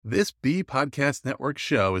This B Podcast Network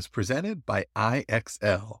show is presented by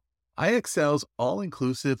IXL. IXL's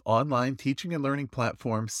all-inclusive online teaching and learning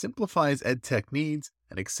platform simplifies edtech needs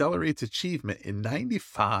and accelerates achievement in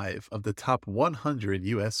 95 of the top 100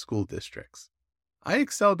 U.S. school districts.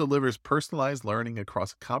 IXL delivers personalized learning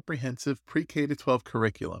across a comprehensive pre-K-12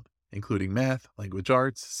 curriculum, including math, language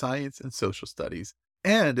arts, science, and social studies,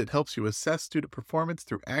 and it helps you assess student performance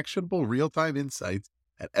through actionable real-time insights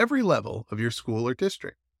at every level of your school or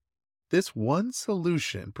district. This one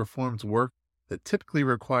solution performs work that typically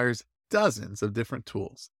requires dozens of different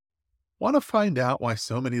tools. Want to find out why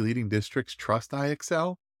so many leading districts trust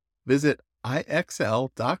IXL? Visit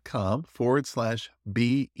IXL.com/BE.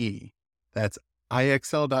 That's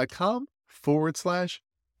IXL.com/BE.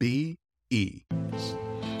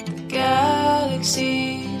 The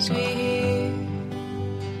galaxies we hear,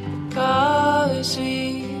 the colors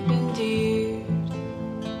we've endeared.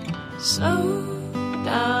 Slow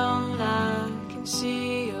down, I can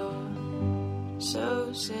see you're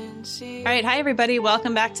so sincere. All right. Hi, everybody.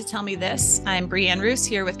 Welcome back to Tell Me This. I'm Brianne Roos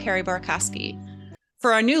here with Carey Barkowski.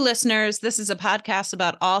 For our new listeners, this is a podcast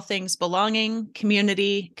about all things belonging,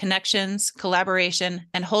 community, connections, collaboration,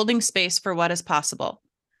 and holding space for what is possible.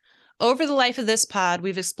 Over the life of this pod,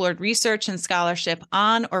 we've explored research and scholarship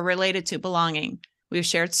on or related to belonging. We've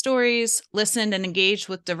shared stories, listened, and engaged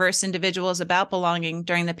with diverse individuals about belonging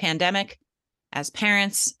during the pandemic, as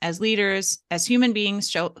parents, as leaders, as human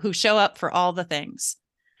beings who show up for all the things.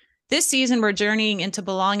 This season, we're journeying into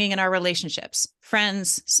belonging in our relationships,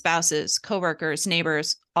 friends, spouses, coworkers,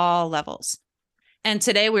 neighbors, all levels. And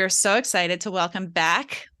today we're so excited to welcome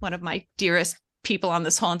back one of my dearest people on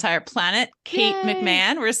this whole entire planet, Kate Yay.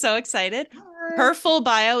 McMahon. We're so excited. Her full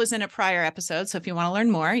bio is in a prior episode, so if you want to learn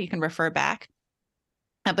more, you can refer back.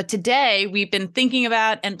 But today we've been thinking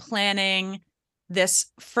about and planning this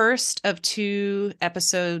first of two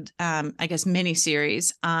episode,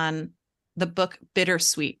 mini-series on the book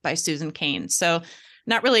Bittersweet by Susan Cain. So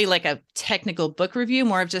not really like a technical book review,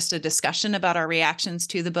 more of just a discussion about our reactions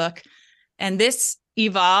to the book. And this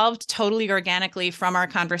evolved totally organically from our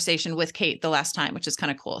conversation with Kate the last time, which is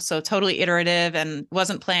kind of cool. So totally iterative and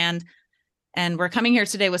wasn't planned. And we're coming here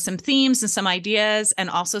today with some themes and some ideas and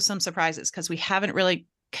also some surprises because we haven't really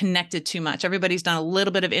connected too much. Everybody's done a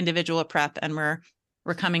little bit of individual prep and we're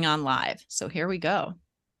coming on live. So here we go.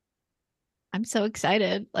 I'm so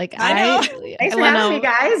excited. Like I know. Thanks for having me,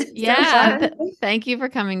 guys. Yeah. Thank you for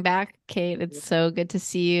coming back, Kate. It's so good to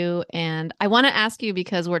see you. And I want to ask you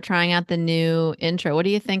because we're trying out the new intro. What do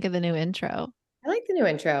you think of the new intro? I like the new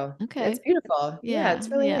intro. Okay. It's beautiful. Yeah, it's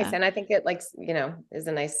really yeah. nice. And I think it is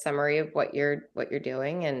a nice summary of what you're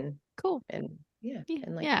doing and cool. And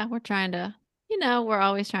we're trying to, we're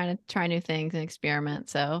always trying to try new things and experiment.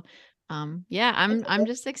 So I'm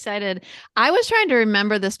just excited. I was trying to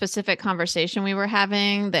remember the specific conversation we were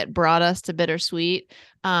having that brought us to Bittersweet.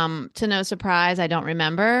 To no surprise, I don't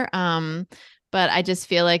remember. But I just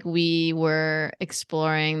feel like we were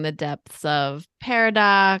exploring the depths of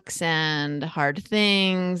paradox and hard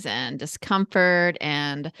things and discomfort.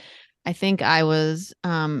 And I think I was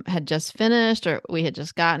had just finished or we had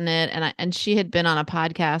just gotten it. And she had been on a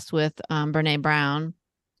podcast with Brene Brown.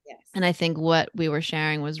 And I think what we were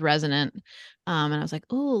sharing was resonant. And I was like,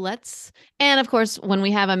 and of course, when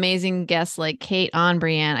we have amazing guests like Kate on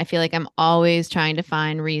Brianne, I feel like I'm always trying to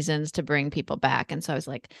find reasons to bring people back. And so I was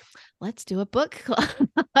like, let's do a book club.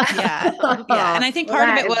 Yeah. And I think part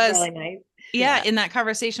of it was, really nice. in that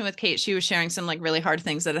conversation with Kate, she was sharing some like really hard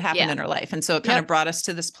things that had happened in her life. And so it kind of brought us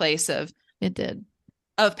to this place of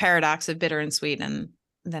paradox, of bitter and sweet. And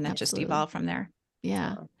then it just evolved from there.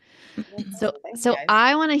 Yeah. So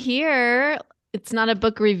I want to hear, it's not a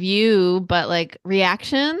book review, but like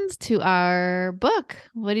reactions to our book.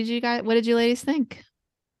 What did you ladies think?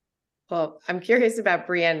 Well, I'm curious about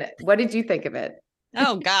Brianne. What did you think of it?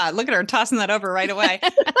 Oh God, look at her tossing that over right away.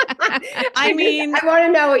 I mean, I want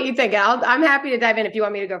to know what you think. I'm happy to dive in if you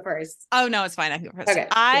want me to go first. Oh no, it's fine. I can go first. Okay.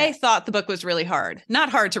 I thought the book was really hard, not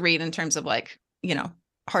hard to read in terms of like,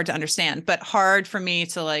 hard to understand, but hard for me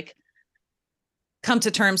to like come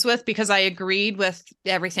to terms with because I agreed with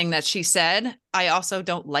everything that she said. I also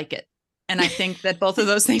don't like it. And I think that both of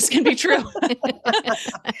those things can be true.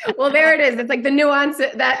 Well, there it is. It's like the nuance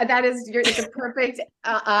that is it's a perfect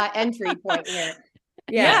entry point here.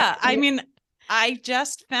 Yeah. I mean, I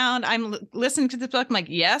just found I'm listening to the book. I'm like,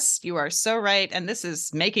 yes, you are so right. And this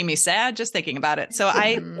is making me sad just thinking about it. So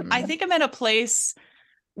I think I'm at a place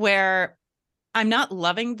where I'm not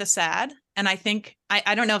loving the sad. And I think,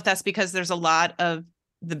 I don't know if that's because there's a lot of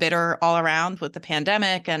the bitter all around with the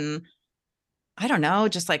pandemic and I don't know,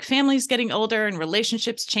 just like families getting older and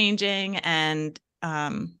relationships changing. And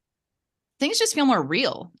things just feel more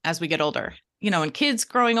real as we get older. And kids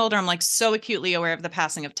growing older, I'm like so acutely aware of the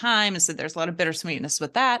passing of time. And so there's a lot of bittersweetness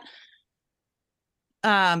with that.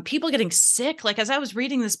 People getting sick. Like as I was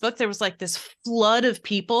reading this book, there was like this flood of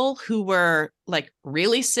people who were like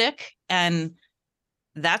really sick, and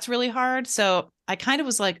that's really hard. So I kind of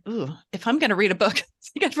was like, ooh, if I'm going to read a book,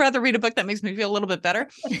 I'd rather read a book that makes me feel a little bit better.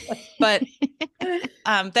 But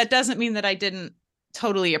that doesn't mean that I didn't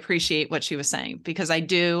totally appreciate what she was saying, because I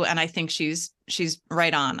do. And I think she's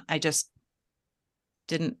right on. I just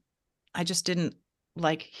didn't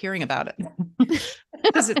like hearing about it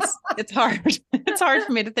because it's hard. It's hard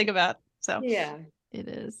for me to think about. So Yeah, it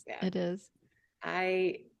is. Yeah. It is.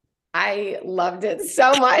 I loved it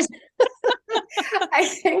so much. I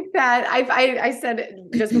think that I said it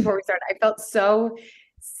just before we started, I felt so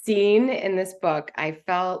seen in this book. I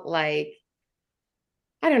felt like,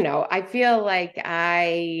 I don't know. I feel like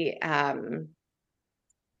I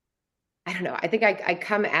don't know. I think I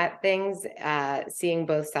come at things seeing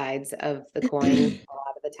both sides of the coin a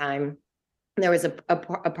lot of the time. There was a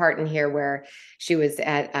part in here where she was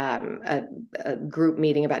at a group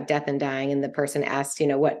meeting about death and dying, and the person asked,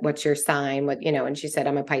 what's your sign? And she said,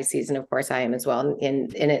 I'm a Pisces, and of course I am as well.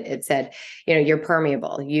 And in it said, you're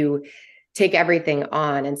permeable. You take everything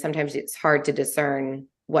on, and sometimes it's hard to discern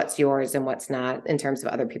what's yours and what's not in terms of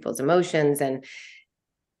other people's emotions. And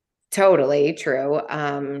totally true.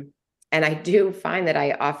 And I do find that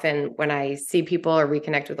I often, when I see people or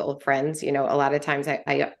reconnect with old friends, a lot of times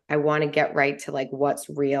I want to get right to like what's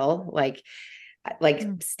real, like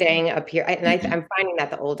staying up here. I'm finding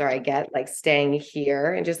that the older I get, like staying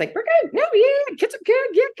here and just like, we're good. No, yeah, kids are good.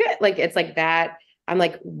 Yeah, good. Like, it's like that. I'm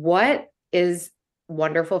like, what is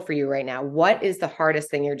wonderful for you right now? What is the hardest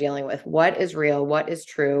thing you're dealing with? What is real? What is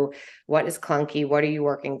true? What is clunky? What are you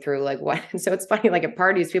working through? Like what? And so it's funny, like at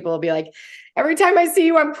parties, people will be like, every time I see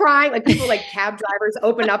you, I'm crying. Like people, like cab drivers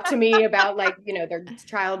open up to me about like, their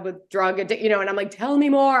child with drug addiction, and I'm like, tell me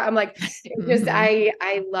more. I'm like, just,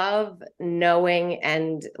 I love knowing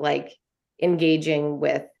and like engaging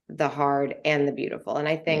with the hard and the beautiful. And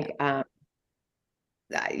I think,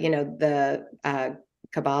 the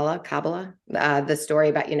Kabbalah, the story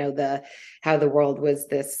about, how the world was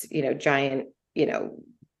this, giant,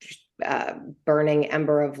 burning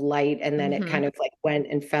ember of light. And then it kind of like went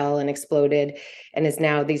and fell and exploded, and is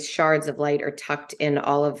now these shards of light are tucked in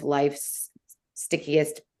all of life's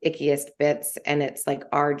stickiest, ickiest bits. And it's like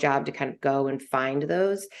our job to kind of go and find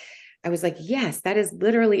those. I was like, yes, that is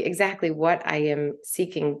literally exactly what I am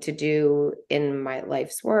seeking to do in my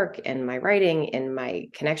life's work, in my writing, in my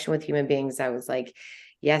connection with human beings. I was like,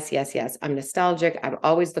 yes, yes, yes. I'm nostalgic. I'm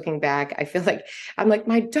always looking back. I feel like I'm like,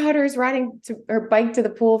 my daughter's riding her bike to the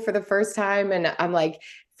pool for the first time. And I'm like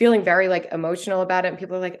feeling very like emotional about it. And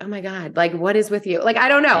people are like, oh my God, like, what is with you? Like, I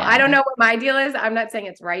don't know. Yeah. I don't know what my deal is. I'm not saying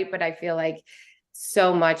it's right, but I feel like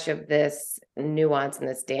so much of this nuance in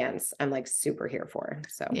this dance, I'm like super here for.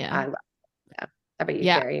 So Yeah. I love that. How about you,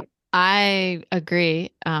 Yeah. Carey? I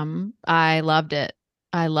agree. I loved it.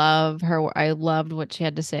 I love her. I loved what she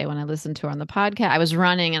had to say when I listened to her on the podcast. I was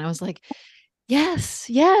running and I was like, yes,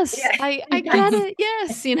 yes, Yeah. I get it.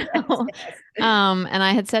 Yes. Yes. And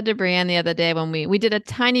I had said to Brianne the other day when we did a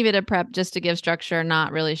tiny bit of prep just to give structure,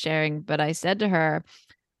 not really sharing, but I said to her,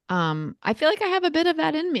 I feel like I have a bit of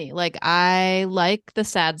that in me. Like I like the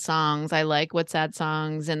sad songs. I like what sad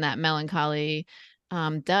songs and that melancholy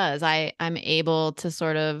does. I'm able to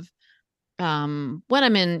sort of when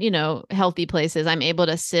I'm in, healthy places, I'm able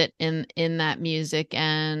to sit in that music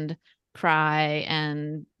and cry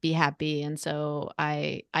and be happy. And so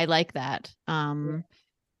I like that.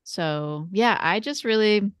 So yeah,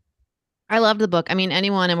 I loved the book. I mean,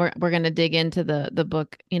 anyone, and we're going to dig into the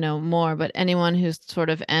book, more, but anyone who sort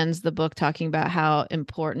of ends the book talking about how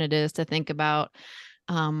important it is to think about,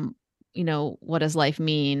 what does life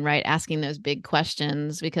mean, right? Asking those big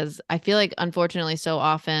questions, because I feel like, unfortunately, so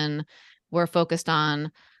often we're focused on,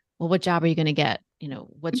 well, what job are you going to get?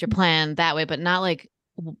 What's your plan that way, but not like,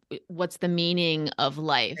 what's the meaning of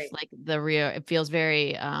life? Right. Like it feels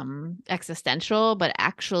very existential, but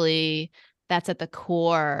actually that's at the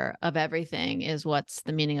core of everything, is what's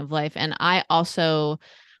the meaning of life. And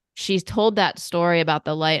she's told that story about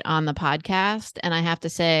the light on the podcast. And I have to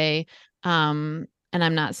say, and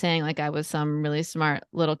I'm not saying like I was some really smart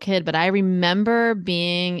little kid, but I remember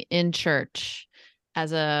being in church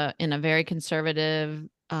in a very conservative,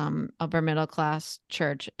 upper middle class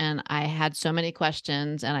church. And I had so many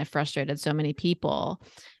questions and I frustrated so many people.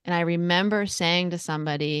 And I remember saying to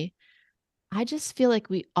somebody, I just feel like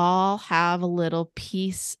we all have a little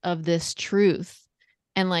piece of this truth.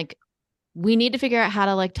 And like, we need to figure out how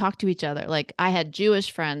to like talk to each other. Like I had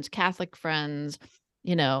Jewish friends, Catholic friends,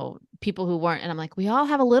 you know, people who weren't. And I'm like, we all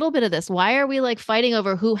have a little bit of this. Why are we like fighting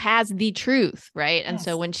over who has the truth? Right. And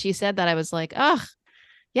so when she said that, I was like, oh,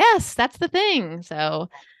 yes, that's the thing. So,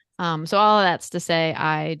 so all of that's to say,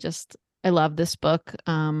 I love this book.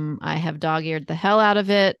 I have dog-eared the hell out of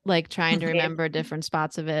it, like trying to remember different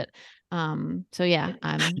spots of it. So yeah,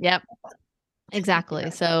 yep, exactly.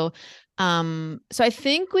 So, so I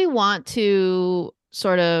think we want to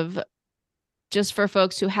sort of, just for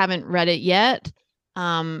folks who haven't read it yet,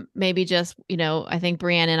 maybe just, you know, I think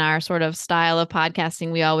Brianne and our sort of style of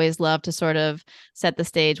podcasting, we always love to sort of set the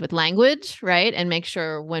stage with language, right? And make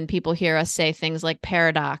sure when people hear us say things like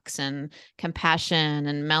paradox and compassion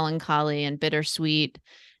and melancholy and bittersweet,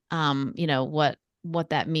 you know, what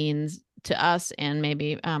that means to us and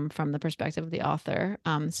maybe from the perspective of the author.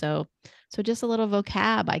 So just a little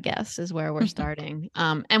vocab, I guess, is where we're starting.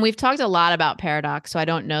 And we've talked a lot about paradox, so I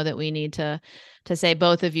don't know that we need to say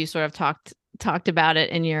both of you sort of talked about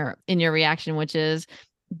it in your reaction, which is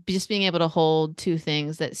just being able to hold two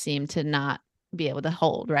things that seem to not be able to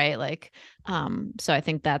hold, right? Like, so I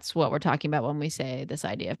think that's what we're talking about when we say this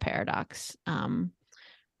idea of paradox.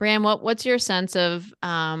 Brianne, what's your sense of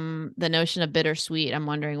the notion of bittersweet? I'm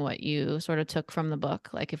wondering what you sort of took from the book,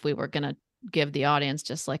 like if we were going to give the audience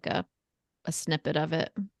just like a snippet of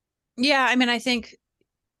it. Yeah, I mean, I think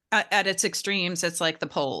at its extremes, it's like the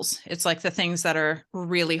poles. It's like the things that are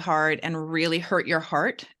really hard and really hurt your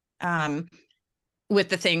heart, with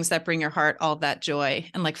the things that bring your heart all that joy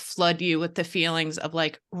and like flood you with the feelings of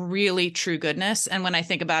like really true goodness. And when I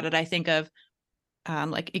think about it, I think of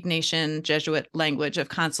like Ignatian Jesuit language of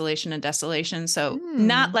consolation and desolation. So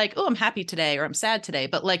not like, oh, I'm happy today or I'm sad today,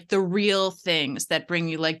 but like the real things that bring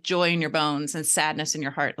you like joy in your bones and sadness in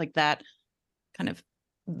your heart, like that kind of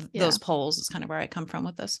those poles is kind of where I come from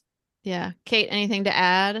with this. Yeah. Kate, anything to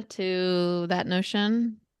add to that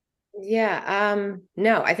notion? Yeah.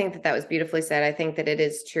 No, I think that was beautifully said. I think that it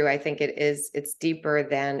is true. I think it's deeper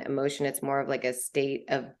than emotion. It's more of like a state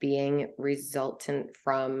of being resultant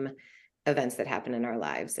from events that happen in our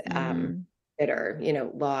lives. Bitter, you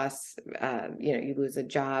know, loss, you know, you lose a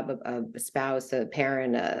job, a spouse, a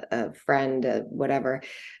parent, a friend, whatever.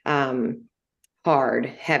 Hard,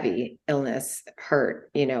 heavy, illness, hurt,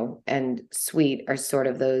 you know, and sweet are sort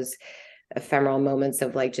of those ephemeral moments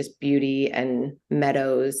of like just beauty and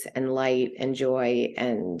meadows and light and joy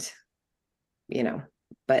and, you know,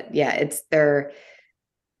 but yeah, they're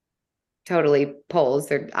totally poles,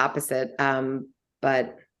 they're opposite.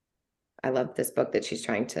 But I love this book that she's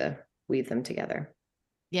trying to weave them together.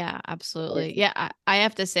 Yeah, absolutely. Yeah, I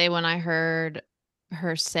have to say, when I heard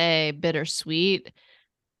her say bittersweet,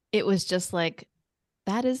 it was just like,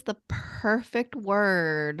 that is the perfect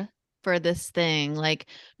word for this thing. Like,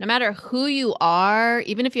 no matter who you are,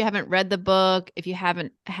 even if you haven't read the book, if you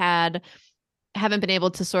haven't been able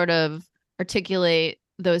to sort of articulate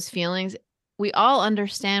those feelings, we all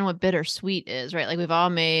understand what bittersweet is, right? Like we've all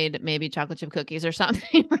made maybe chocolate chip cookies or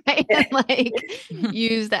something, right? And like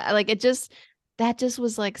use that, like that just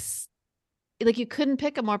was like you couldn't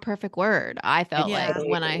pick a more perfect word. I felt like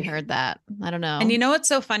when I heard that. I don't know. And you know what's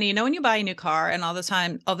so funny? You know when you buy a new car and all of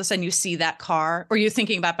a sudden you see that car, or you're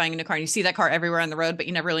thinking about buying a new car and you see that car everywhere on the road, but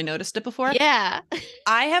you never really noticed it before? Yeah.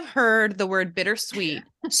 I have heard the word bittersweet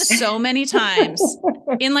so many times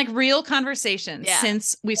in like real conversations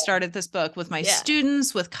since we started this book with my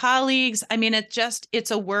students, with colleagues. I mean,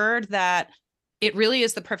 it's a word that it really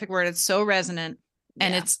is the perfect word. It's so resonant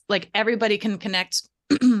and it's like everybody can connect.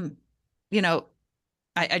 You know,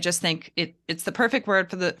 I just think it's the perfect word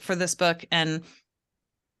for this book. And,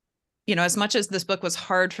 you know, as much as this book was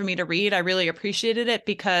hard for me to read, I really appreciated it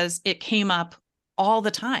because it came up all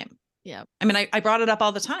the time. Yeah. I mean, I brought it up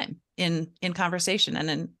all the time in conversation and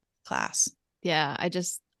in class. Yeah. I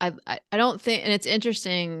don't think, and it's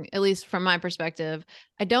interesting, at least from my perspective,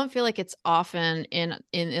 I don't feel like it's often in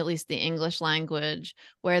at least the English language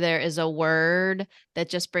where there is a word that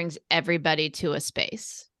just brings everybody to a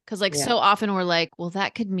space. Because like so often we're like, well,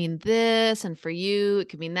 that could mean this, and for you, it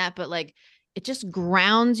could mean that. But like, it just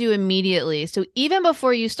grounds you immediately. So even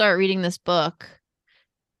before you start reading this book,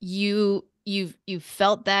 you've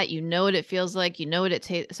felt that, you know what it feels like, you know what it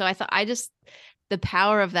tastes. So I thought the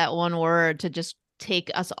power of that one word to just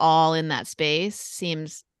take us all in that space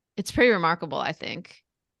it's pretty remarkable, I think.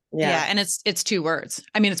 Yeah. And it's two words.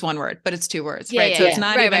 I mean, it's one word, but it's two words, right? So it's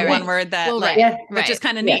not even one word that which is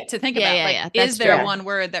kind of neat to think about. Like, is there one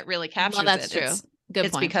word that really captures it? That's true. Good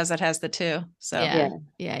it's point. Because it has the two. So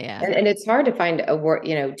yeah. And it's hard to find a word,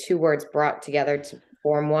 you know, two words brought together to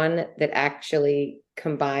form one that actually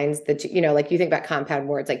combines the two, like you think about compound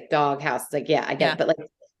words like dog house, it's like, yeah, I get it, but like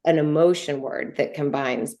an emotion word that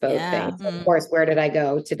combines both things. Of course, where did I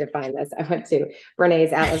go to define this? I went to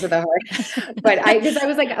Brené's Atlas of the Heart, but because I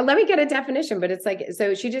was like, let me get a definition. But it's like,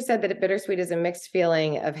 so she just said that bittersweet is a mixed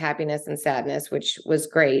feeling of happiness and sadness, which was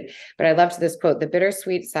great. But I loved this quote: the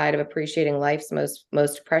bittersweet side of appreciating life's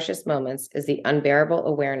most precious moments is the unbearable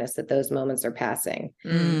awareness that those moments are passing. I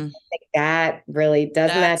think that really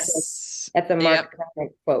doesn't that's a Mark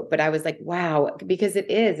quote, but I was like, wow, because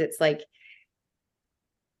it's like,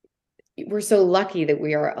 we're so lucky that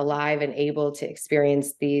we are alive and able to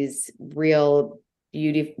experience these real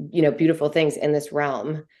beauty, beautiful things in this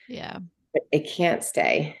realm. Yeah. But it can't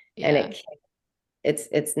stay. And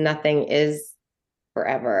it's nothing is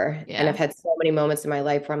forever. Yeah. And I've had so many moments in my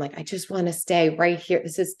life where I'm like, I just want to stay right here.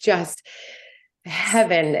 This is just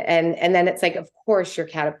heaven. And then it's like, of course you're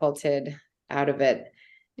catapulted out of it.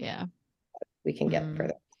 Yeah. We can get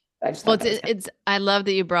further. I love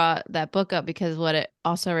that you brought that book up, because what it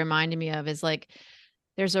also reminded me of is like,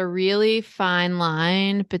 there's a really fine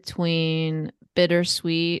line between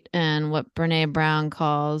bittersweet and what Brené Brown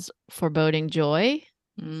calls foreboding joy.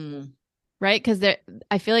 Right? Because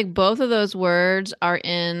I feel like both of those words are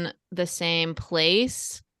in the same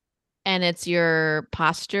place, and it's your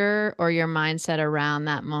posture or your mindset around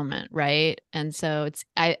that moment. Right. And so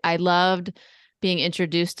I loved being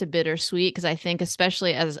introduced to bittersweet, because I think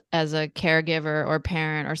especially as a caregiver or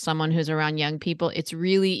parent or someone who's around young people, it's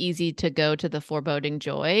really easy to go to the foreboding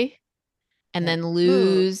joy and then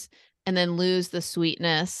lose the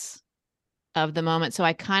sweetness of the moment. So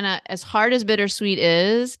I kind of, as hard as bittersweet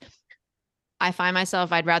is, I find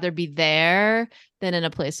myself, I'd rather be there than in a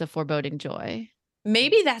place of foreboding joy.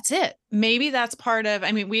 Maybe that's it. Maybe that's part of,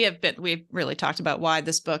 I mean, we've really talked about why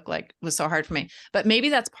this book was so hard for me, but maybe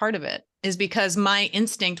that's part of it, is because my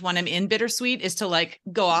instinct when I'm in bittersweet is to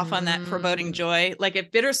go off on that foreboding joy. Like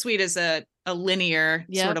if bittersweet is a linear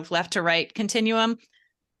sort of left to right continuum,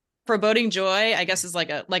 foreboding joy, I guess, is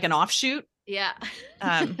like an offshoot. Yeah.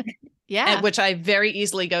 Which I very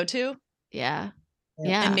easily go to. Yeah.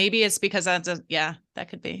 Yeah. And maybe it's because that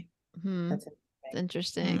could be. That's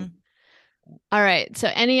interesting. All right. So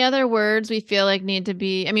any other words we feel like need to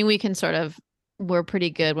be, I mean, we're pretty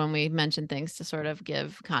good when we mention things to sort of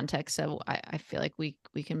give context. So I feel like we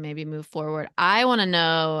can maybe move forward. I want to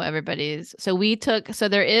know everybody's. So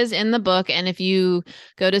there is in the book, and if you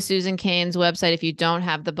go to Susan Cain's website, if you don't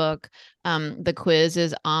have the book, the quiz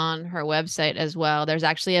is on her website as well. There's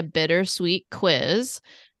actually a bittersweet quiz.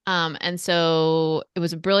 And so it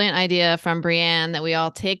was a brilliant idea from Brianne that we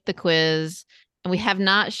all take the quiz, and we have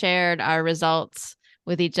not shared our results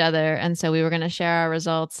with each other. And so we were going to share our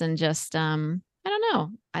results and just, I don't know.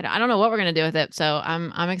 I don't know what we're going to do with it. So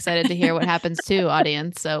I'm excited to hear what happens too,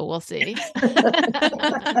 audience. So we'll see.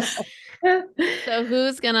 So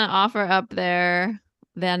who's going to offer up their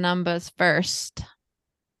numbers first?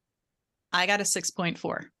 I got a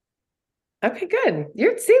 6.4. Okay, good.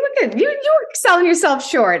 Look at you. You were selling yourself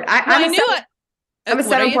short. I knew it. I'm a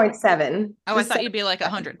 7.7. Oh, I thought you'd be like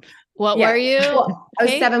 100. What were you? Well, I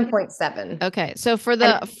was 7.7. Okay. So for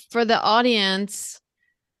the audience,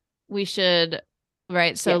 we should,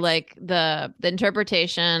 right. So like the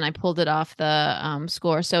interpretation, I pulled it off the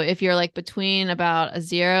score. So if you're like between about it's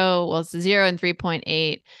 0 and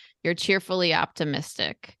 3.8, you're cheerfully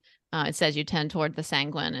optimistic. It says you tend toward the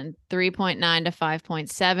sanguine, and 3.9 to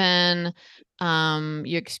 5.7.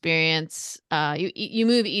 You experience, you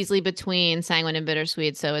move easily between sanguine and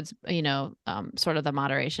bittersweet. So it's, sort of the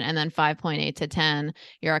moderation. And then 5.8 to 10,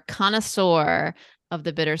 you're a connoisseur of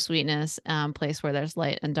the bittersweetness, place where there's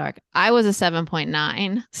light and dark. I was a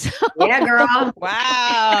 7.9. So. Yeah, girl.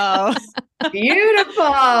 Wow.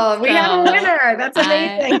 Beautiful. We have a winner. That's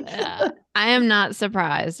amazing. I am not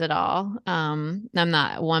surprised at all. I'm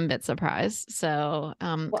not one bit surprised. So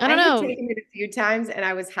I don't know. I've taken it a few times and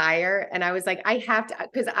I was higher, and I was like, I have to,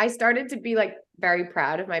 because I started to be like very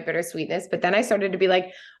proud of my bittersweetness, but then I started to be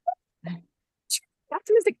like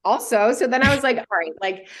optimistic also. So then I was like, all right,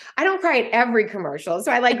 like I don't cry at every commercial. So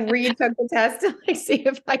I retook the test to see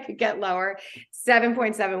if I could get lower.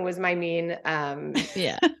 7.7 was my mean.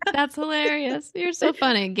 Yeah, that's hilarious. You're so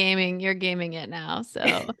funny. You're gaming it now. So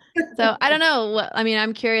I don't know.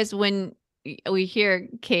 I'm curious when we hear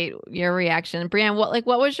Kate, your reaction. Brianne,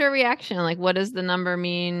 what was your reaction? Like, what does the number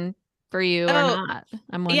mean for you or not?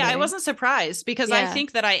 I'm wondering. Yeah, I wasn't surprised, because I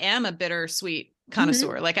think that I am a bittersweet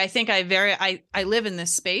connoisseur. Like I think I live in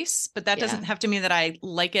this space, but that doesn't have to mean that I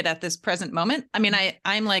like it at this present moment. I mean,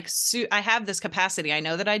 I'm like, I have this capacity. I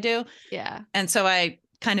know that I do. Yeah. And so I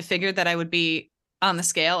kind of figured that I would be on the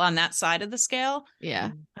scale, on that side of the scale.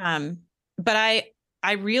 Yeah. But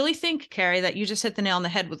I really think, Carey, that you just hit the nail on the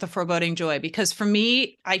head with the foreboding joy, because for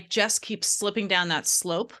me, I just keep slipping down that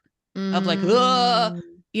slope of like, ugh,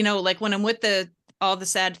 like when I'm with all the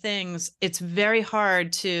sad things, it's very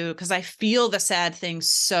hard because I feel the sad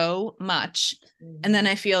things so much. And then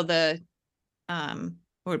I feel the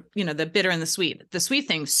bitter and the sweet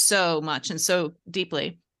things so much and so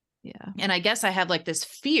deeply. Yeah. And I guess I have like this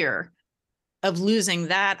fear of losing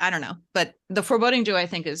that. I don't know, but the foreboding joy, I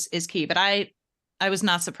think, is key. But I was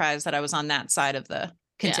not surprised that I was on that side of the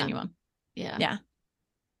continuum. Yeah.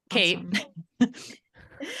 Kate. Awesome.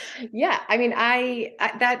 Yeah. I mean, I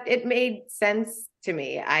that it made sense to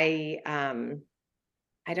me.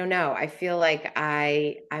 I don't know. I feel like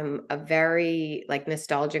I'm a very like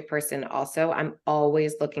nostalgic person also. I'm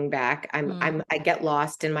always looking back. I get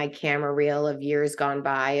lost in my camera reel of years gone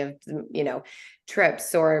by of,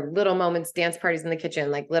 trips or little moments, dance parties in the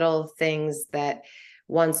kitchen, like little things that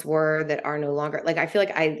once were that are no longer. Like I feel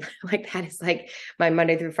like I like that is like my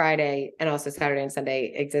Monday through Friday and also Saturday and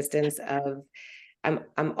Sunday existence of I'm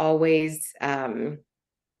always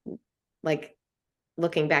like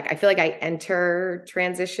looking back. I feel like I enter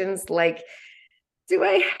transitions like, do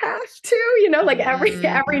I have to, like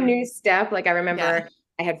every new step. Like I remember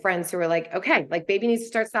I had friends who were like, okay, like baby needs to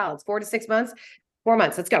start solids, 4 to 6 months, 4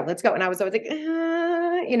 months, let's go. And I was always like,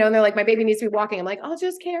 and they're like, my baby needs to be walking. I'm like, I'll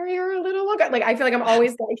just carry her a little longer. Like I feel like I'm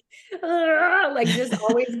always like just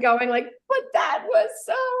always going like, but that was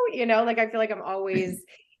so, like I feel like I'm always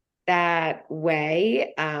that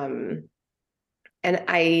way. And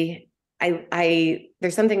I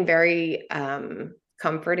there's something very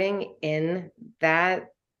comforting in that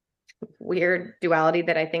weird duality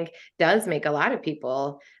that I think does make a lot of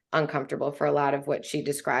people uncomfortable for a lot of what she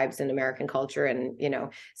describes in American culture. And,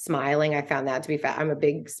 smiling, I found that to be I'm a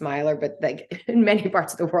big smiler, but like in many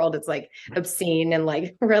parts of the world, it's like obscene and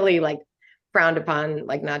like really like frowned upon,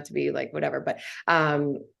 like not to be like whatever. But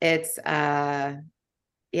it's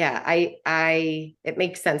it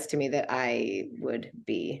makes sense to me that I would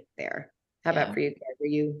be there. How about for you, Carey? Were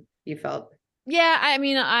you felt? Yeah, I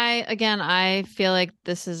mean, I feel like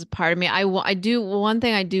this is part of me. One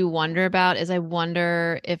thing I do wonder about is I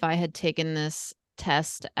wonder if I had taken this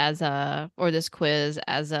test or this quiz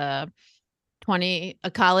as a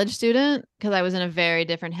college student, because I was in a very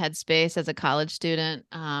different headspace as a college student,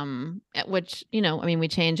 at which, I mean, we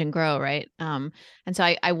change and grow, right? And so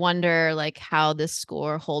I wonder like how this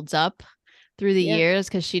score holds up through the years,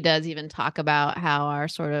 because she does even talk about how our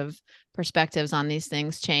sort of perspectives on these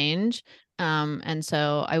things change. And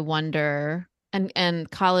so I wonder,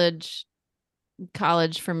 and college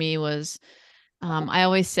for me was, I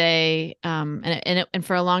always say, and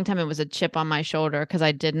for a long time, it was a chip on my shoulder because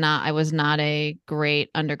I was not a great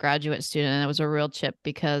undergraduate student. And it was a real chip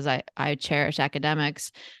because I cherish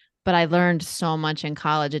academics, but I learned so much in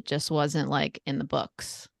college. It just wasn't like in the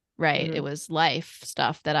books, right? Mm-hmm. It was life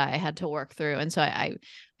stuff that I had to work through. And so I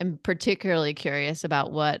am particularly curious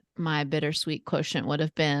about what my bittersweet quotient would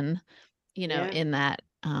have been, in that.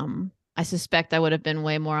 I suspect I would have been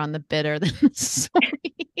way more on the bitter than the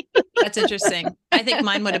sweet. That's interesting. I think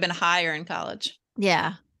mine would have been higher in college.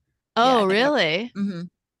 Yeah. Oh, really?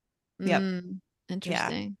 Yep.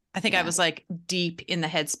 Interesting. Yeah. I think I was like deep in the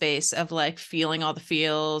headspace of like feeling all the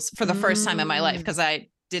feels for the first time in my life, because I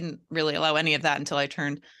didn't really allow any of that until I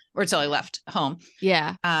left home.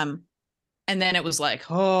 Yeah. And then it was like,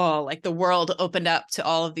 like the world opened up to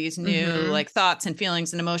all of these new like thoughts and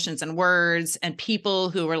feelings and emotions and words and people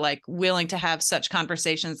who were like willing to have such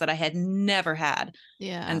conversations that I had never had.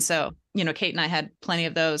 Yeah. And so, Kate and I had plenty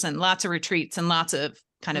of those and lots of retreats and lots of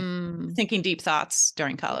kind of thinking deep thoughts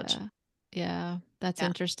during college. Yeah. That's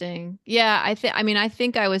interesting. Yeah. I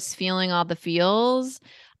think I was feeling all the feels.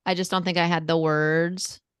 I just don't think I had the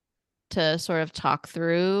words to sort of talk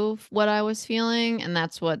through what I was feeling. And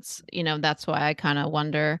that's why I kind of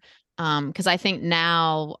wonder, because I think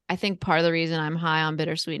part of the reason I'm high on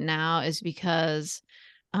bittersweet now is because,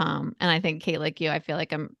 and I think Kate, like you, I feel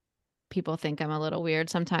like people think I'm a little weird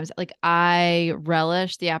sometimes. Like I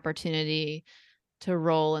relish the opportunity to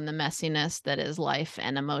roll in the messiness that is life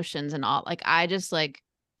and emotions and all. Like I just like,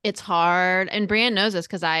 it's hard. And Brianne knows this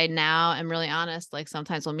because I now am really honest. Like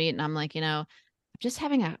sometimes we'll meet and I'm like, I'm just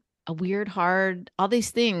having a weird, hard, all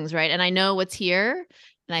these things. Right. And I know what's here.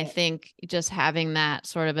 And I think just having that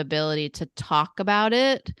sort of ability to talk about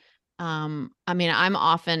it. I mean, I'm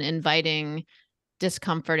often inviting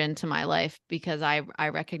discomfort into my life because I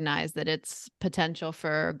recognize that it's potential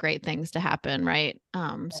for great things to happen. Right.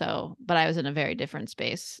 But I was in a very different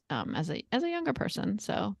space, as a younger person.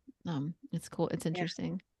 So, it's cool. It's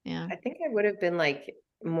interesting. Yeah. I think I would have been like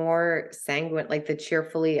more sanguine, like the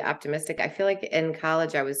cheerfully optimistic. I feel like in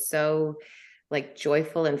college I was so like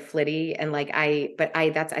joyful and flitty, and like I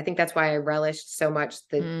think that's why I relished so much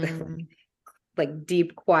the like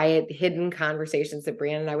deep, quiet, hidden conversations that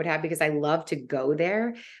Brianne and I would have, because I love to go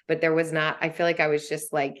there. But there was not, I feel like I was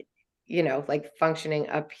just like, like functioning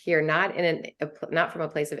up here, not in not from a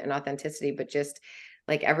place of inauthenticity, but just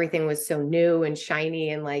like everything was so new and shiny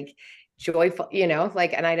and like joyful,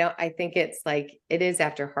 like, and I think it's like, it is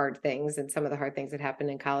after hard things and some of the hard things that happen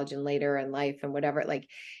in college and later in life and whatever, like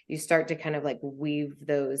you start to kind of like weave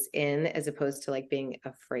those in, as opposed to like being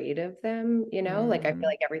afraid of them, like I feel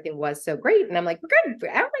like everything was so great and I'm like, we're good.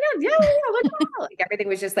 Oh my God. Yeah. Like everything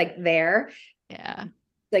was just like there. Yeah.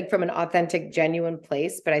 Like from an authentic, genuine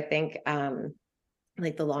place. But I think,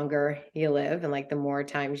 like the longer you live and like the more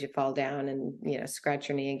times you fall down and, scratch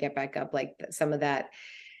your knee and get back up, like some of that,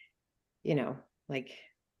 like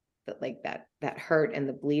that hurt and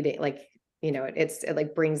the bleeding, like, it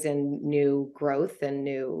like brings in new growth and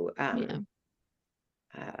new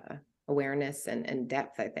awareness and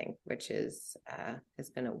depth, I think, which has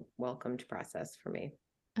been a welcomed process for me.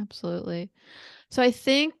 Absolutely. So I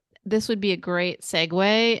think this would be a great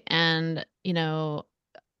segue, and,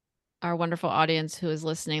 our wonderful audience who is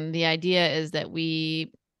listening, the idea is that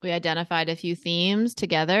we identified a few themes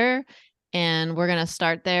together, and we're going to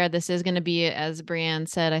start there. This is going to be, as Brianne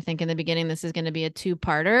said, I think in the beginning, this is going to be a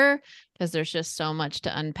two-parter because there's just so much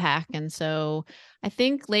to unpack. And so I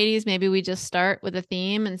think, ladies, maybe we just start with a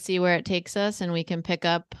theme and see where it takes us, and we can pick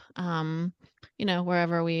up,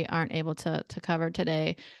 wherever we aren't able to cover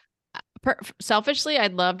today. Selfishly,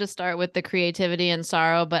 I'd love to start with the creativity and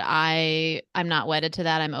sorrow, but I'm not wedded to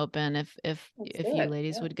that. I'm open if you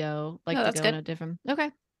ladies would go in a different.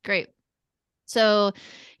 Okay, great. So,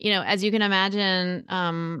 as you can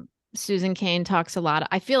imagine, Susan Cain talks a lot.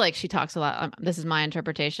 I feel like she talks a lot. This is my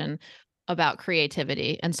interpretation about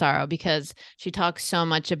creativity and sorrow, because she talks so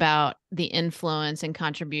much about the influence and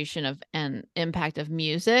contribution of and impact of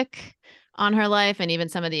music on her life, and even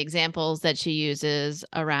some of the examples that she uses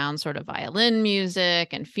around sort of violin music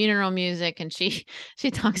and funeral music. And she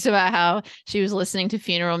talks about how she was listening to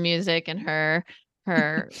funeral music and her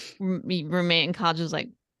roommate in college was like,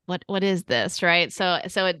 what is this? Right. So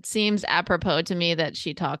it seems apropos to me that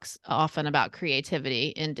she talks often about creativity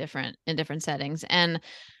in different settings. And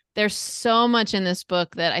there's so much in this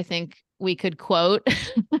book that I think we could quote.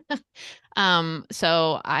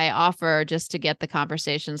 So I offer, just to get the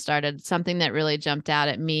conversation started, something that really jumped out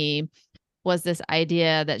at me was this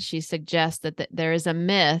idea that she suggests that there is a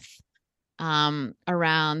myth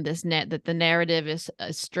around this that the narrative is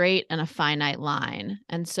a straight and a finite line.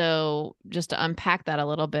 And so just to unpack that a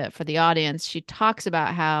little bit for the audience, she talks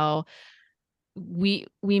about how we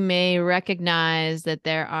may recognize that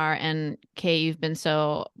there are, and Kay, you've been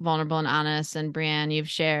so vulnerable and honest, and Brianne,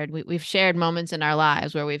 we've shared moments in our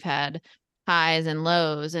lives where we've had highs and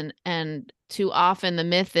lows, and too often the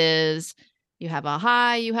myth is you have a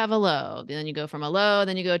high, you have a low, then you go from a low,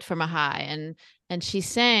 then you go from a high. And she's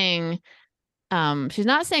saying, she's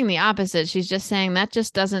not saying the opposite. She's just saying that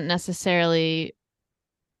just doesn't necessarily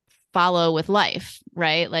follow with life,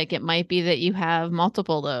 right? Like it might be that you have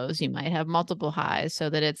multiple lows, you might have multiple highs,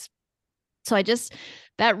 that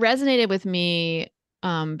resonated with me,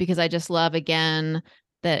 because I just love, again,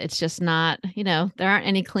 that it's just not, there aren't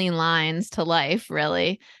any clean lines to life,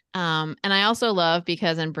 really. And I also love,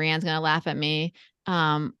 because, and Brianne's going to laugh at me,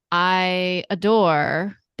 I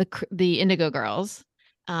adore the Indigo Girls.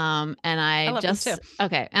 And I love them too.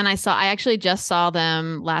 Okay. And I actually just saw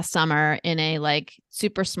them last summer in a like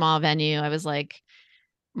super small venue. I was like,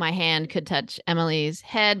 my hand could touch Emily's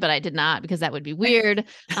head, but I did not, because that would be weird.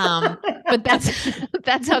 But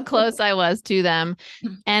that's how close I was to them.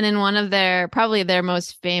 And in one of probably their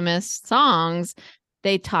most famous songs,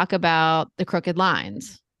 they talk about the crooked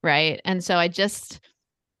lines. Right. And so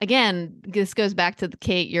again, this goes back to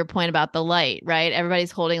Kate, your point about the light, right?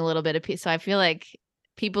 Everybody's holding a little bit of peace. So I feel like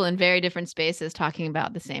people in very different spaces talking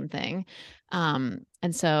about the same thing. And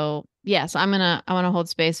so, yeah, so I want to hold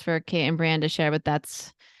space for Kate and Brianne to share, but that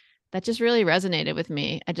just really resonated with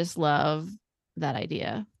me. I just love that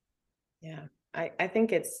idea. Yeah. I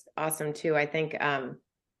think it's awesome too. I think,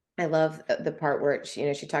 I love the part where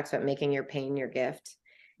she talks about making your pain your gift,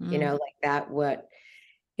 like that,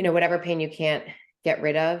 whatever pain you can't get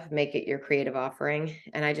rid of, make it your creative offering.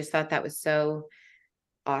 And I just thought that was so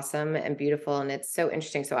awesome and beautiful. And it's so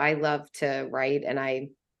interesting. So I love to write, and I,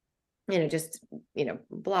 just,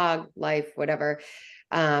 blog, life, whatever.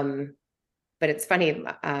 But it's funny.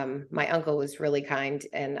 My uncle was really kind,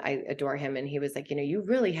 and I adore him. And he was like, you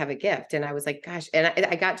really have a gift. And I was like, gosh. And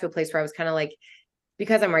I got to a place where I was kind of like,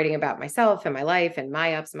 because I'm writing about myself and my life and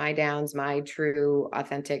my ups, my downs, my true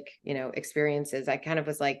authentic, experiences, I kind of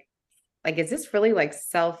was like, is this really like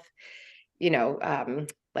self,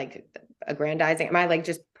 like aggrandizing? Am I like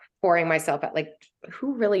just pouring myself out? Like,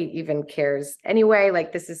 who really even cares anyway?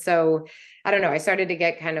 Like, this is so, I don't know. I started to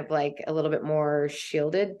get kind of like a little bit more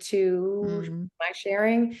shielded to my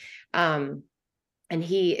sharing. And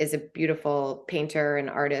he is a beautiful painter and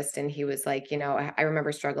artist. And he was like, I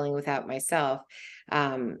remember struggling without myself.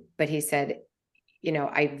 But he said,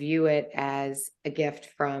 I view it as a gift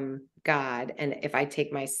from God. And if I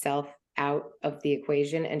take myself out of the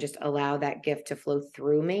equation and just allow that gift to flow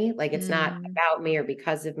through me, like it's not about me or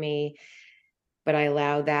because of me, but I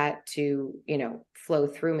allow that to, flow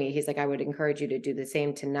through me. He's like, I would encourage you to do the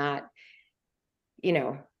same, to not,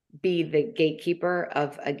 be the gatekeeper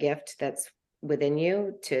of a gift that's within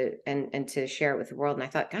you, and to share it with the world. And I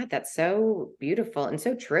thought, God, that's so beautiful and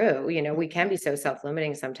so true. We can be so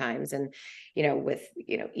self-limiting sometimes, and with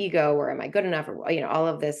ego, or am I good enough, or all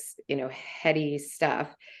of this heady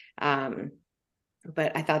stuff.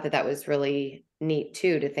 But I thought that was really neat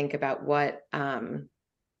too, to think about what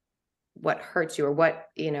hurts you, or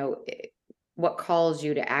what calls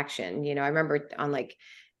you to action. I remember on like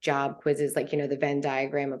job quizzes, like, the Venn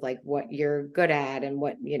diagram of like what you're good at and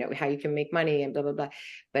what, how you can make money and blah, blah, blah.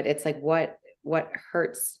 But it's like, what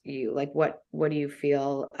hurts you? Like, what do you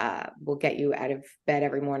feel will get you out of bed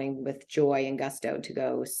every morning with joy and gusto to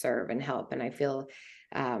go serve and help? And I feel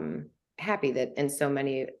happy that in so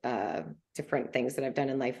many different things that I've done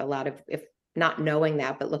in life, a lot of, if not knowing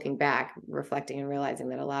that, but looking back, reflecting and realizing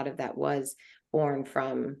that a lot of that was born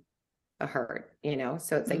from a hurt,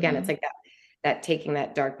 so it's, again, it's like that taking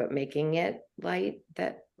that dark, but making it light,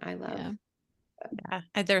 that I love.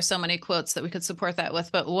 Yeah. There are so many quotes that we could support that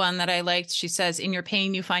with, but one that I liked, she says, in your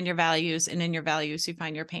pain, you find your values, and in your values, you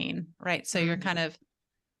find your pain. Right. So you're kind of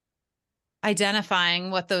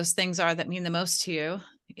identifying what those things are that mean the most to you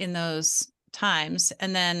in those times.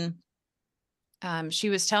 And then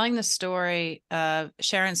she was telling the story of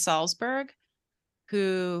Sharon Salzberg,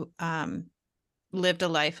 who lived a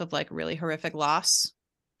life of like really horrific loss.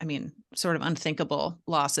 I mean, sort of unthinkable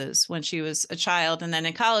losses when she was a child. And then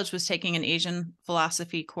in college was taking an Asian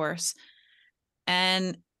philosophy course.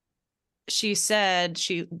 And she said,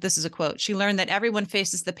 this is a quote, she learned that everyone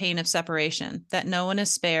faces the pain of separation, that no one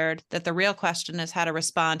is spared, that the real question is how to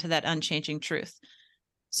respond to that unchanging truth.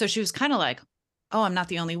 So she was kind of like, oh, I'm not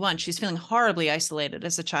the only one. She's feeling horribly isolated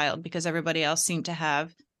as a child because everybody else seemed to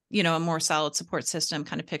have, a more solid support system,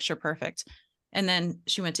 kind of picture perfect. And then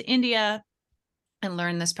she went to India and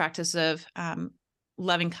learned this practice of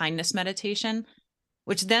loving kindness meditation,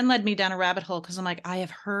 which then led me down a rabbit hole, because I'm like, I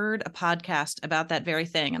have heard a podcast about that very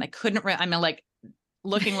thing, and I couldn't, I'm like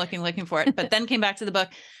looking for it, but then came back to the book.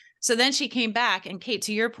 So then she came back, and Kate,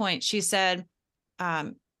 to your point, she said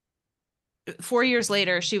 4 years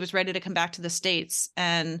later, she was ready to come back to the States,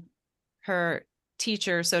 and her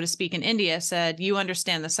teacher, so to speak, in India said, you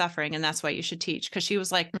understand the suffering, and that's why you should teach. Because she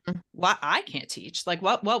was like, what? I can't teach. Like,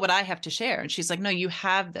 what would I have to share? And she's like, no, you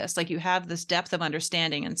have this, like, you have this depth of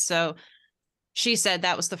understanding. And so she said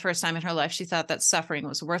that was the first time in her life she thought that suffering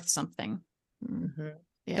was worth something.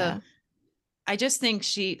 Yeah. So I just think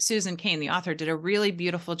Susan Cain, the author, did a really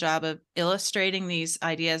beautiful job of illustrating these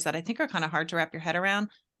ideas that I think are kind of hard to wrap your head around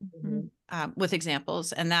with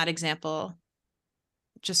examples. And that example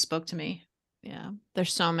just spoke to me. Yeah.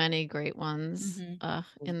 There's so many great ones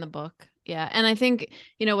in the book. Yeah. And I think,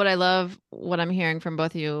 what I love, what I'm hearing from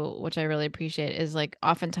both of you, which I really appreciate, is like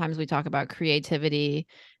oftentimes we talk about creativity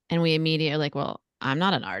and we immediately are like, well, I'm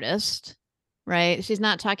not an artist, right? She's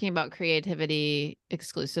not talking about creativity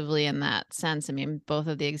exclusively in that sense. I mean, both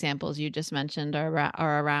of the examples you just mentioned are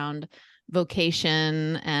around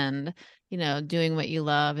vocation and, doing what you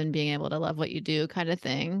love and being able to love what you do, kind of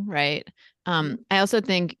thing. Right. I also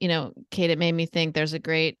think, Kate, it made me think there's a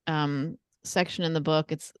great section in the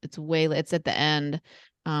book. It's at the end,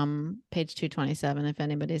 page 227, if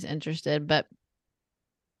anybody's interested, but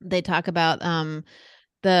they talk about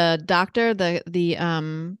the doctor,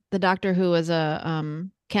 the doctor who was a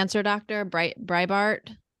cancer doctor,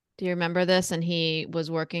 Breitbart. Do you remember this? And he was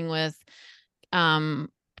working with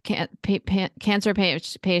cancer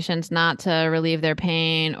patients, not to relieve their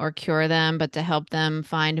pain or cure them, but to help them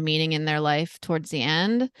find meaning in their life towards the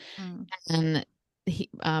end. And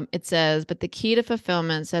it says, but the key to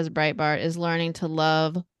fulfillment, says Breitbart, is learning to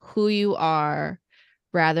love who you are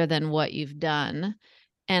rather than what you've done.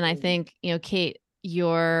 And I think, Kate,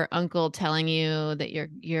 your uncle telling you that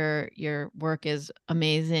your work is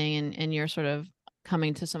amazing and you're sort of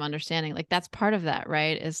coming to some understanding, like that's part of that,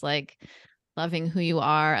 right? Is like loving who you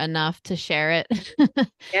are enough to share it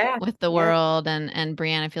Yeah. with the Yeah. world. And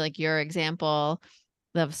Brianne, I feel like your example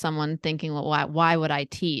of someone thinking, well, why would I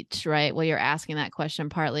teach? Right. Well, you're asking that question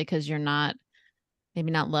partly because you're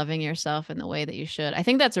maybe not loving yourself in the way that you should. I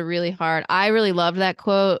think that's I really loved that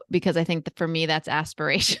quote because I think that for me, that's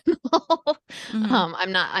aspirational. Mhm.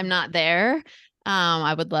 I'm not there.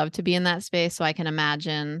 I would love to be in that space. So I can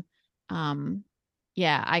imagine,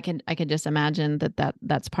 yeah, I can just imagine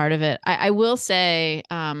that's part of it. I will say,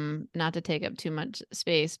 not to take up too much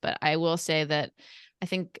space, but I will say that I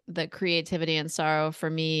think the creativity and sorrow for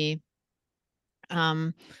me,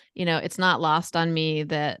 it's not lost on me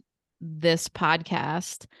that this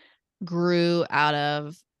podcast grew out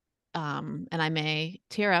of, and I may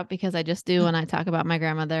tear up because I just do when I talk about my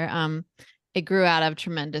grandmother. It grew out of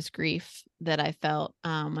tremendous grief that I felt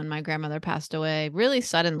when my grandmother passed away really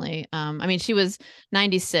suddenly. I mean, she was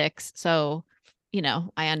 96, so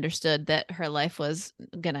I understood that her life was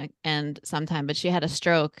gonna end sometime, but she had a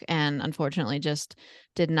stroke and unfortunately just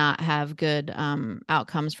did not have good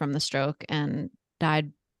outcomes from the stroke and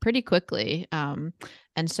died pretty quickly.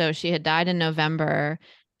 And so she had died in November,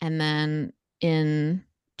 and then in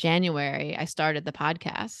January, I started the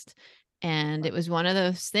podcast. And it was one of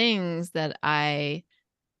those things that I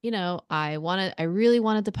really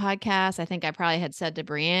wanted to podcast. I think I probably had said to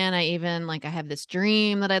Brianne, I have this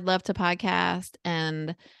dream that I'd love to podcast.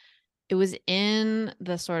 And it was in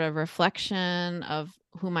the sort of reflection of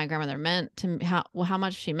who my grandmother meant to me, how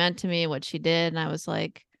much she meant to me, what she did. And I was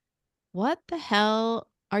like, what the hell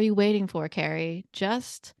are you waiting for, Carey?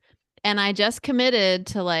 And I just committed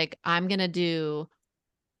to I'm going to do,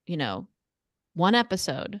 one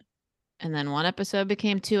episode. And then one episode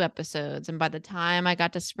became 2 episodes. And by the time I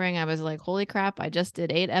got to spring, I was like, holy crap, I just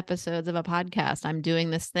did 8 episodes of a podcast. I'm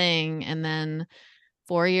doing this thing. And then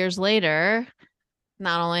 4 years later,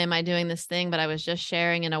 not only am I doing this thing, but I was just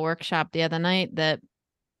sharing in a workshop the other night that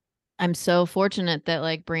I'm so fortunate that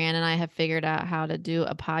Brianne and I have figured out how to do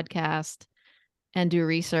a podcast and do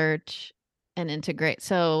research and integrate.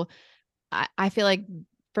 So I feel like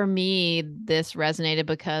for me, this resonated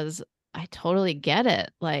because I totally get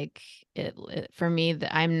it. For me,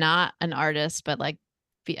 I'm not an artist, but I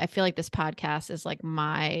feel like this podcast is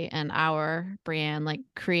my and our Brianne,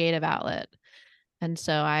 creative outlet. And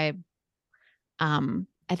so I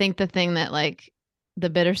think the thing that the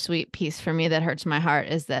bittersweet piece for me that hurts my heart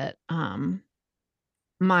is that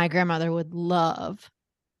my grandmother would love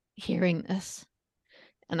hearing this.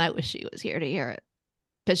 And I wish she was here to hear it.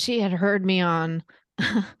 Because she had heard me on a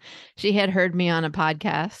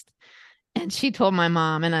podcast, and she told my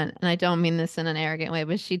mom, and I don't mean this in an arrogant way,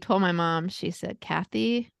 but she told my mom, she said,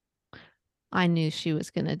 Kathy, I knew she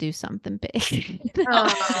was going to do something big. It's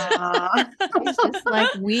just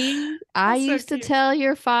I used to tell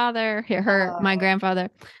your father, my grandfather,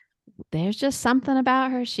 there's just something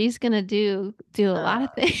about her. She's going to do a lot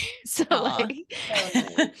of things. So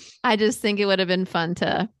I just think it would have been fun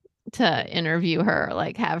to interview her,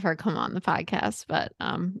 have her come on the podcast. But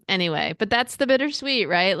anyway, but that's the bittersweet,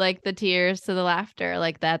 right? The tears to the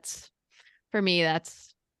laughter. That's for me,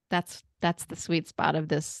 that's the sweet spot of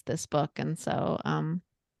this book. And so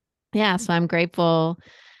yeah, so I'm grateful.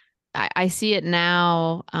 I see it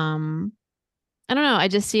now. I don't know. I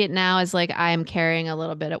just see it now as I am carrying a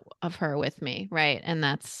little bit of her with me, right? And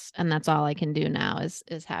that's all I can do now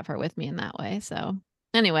is have her with me in that way. So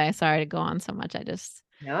anyway, sorry to go on so much.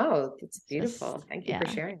 No, it's beautiful. Thank you for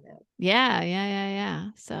sharing that. Yeah.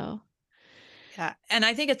 So. Yeah. And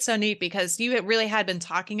I think it's so neat because you really had been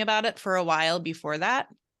talking about it for a while before that,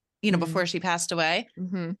 before she passed away.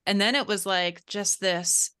 Mm-hmm. And then it was just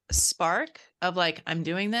this spark of I'm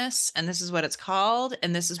doing this and this is what it's called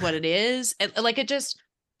and this is what it is. And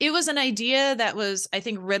it was an idea that was, I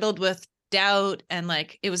think, riddled with doubt and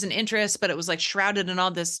it was an interest, but it was shrouded in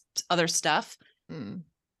all this other stuff. Mm.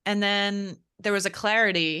 And then there was a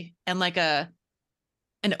clarity and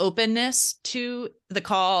an openness to the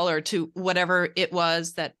call or to whatever it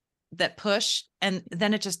was that pushed. And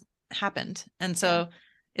then it just happened. And so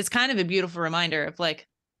it's kind of a beautiful reminder of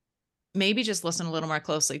maybe just listen a little more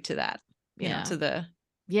closely to that, you know, to the,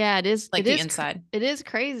 it is the inside. It is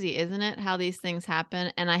crazy, isn't it? How these things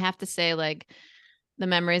happen. And I have to say, the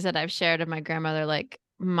memories that I've shared of my grandmother,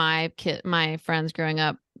 my friends growing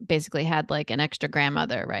up basically had an extra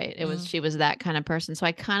grandmother, right? She was that kind of person. So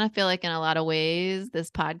I kind of feel in a lot of ways, this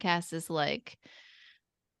podcast is like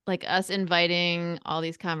us inviting all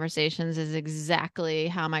these conversations is exactly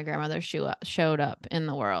how my grandmother showed up in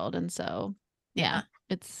the world. And so, yeah,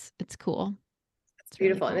 it's cool. It's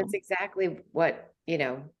beautiful. Really cool. And it's exactly what,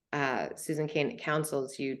 Susan Cain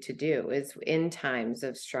counsels you to do is in times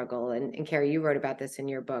of struggle. And Carey, you wrote about this in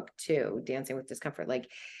your book too, Dancing with Discomfort. Like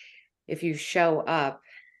if you show up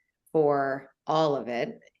for all of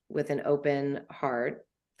it with an open heart,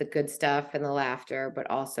 the good stuff and the laughter, but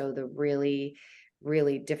also the really,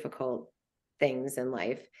 really difficult things in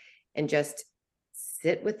life, and just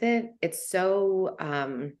sit with it. It's so, I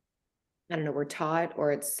don't know, we're taught,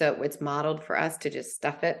 or it's modeled for us to just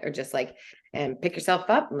stuff it, or just like, and pick yourself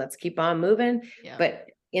up and let's keep on moving. Yeah. But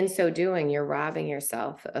in so doing, you're robbing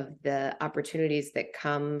yourself of the opportunities that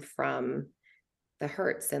come from the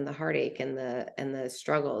hurts and the heartache and the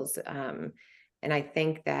struggles. And I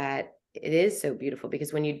think that it is so beautiful,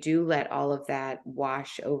 because when you do let all of that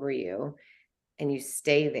wash over you and you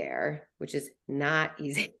stay there, which is not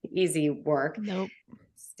easy work. Nope.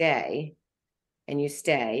 Stay, and you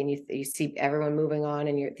stay, and you see everyone moving on,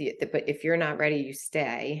 and but if you're not ready, you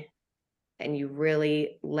stay, and you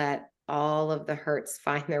really let all of the hurts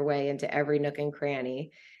find their way into every nook and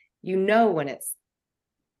cranny. You know when it's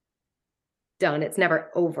done, it's never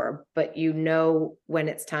over, but you know when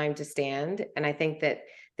it's time to stand. And I think that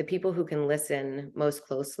the people who can listen most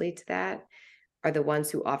closely to that are the ones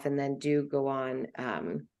who often then do go on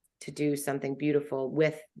to do something beautiful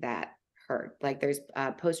with that hurt. Like there's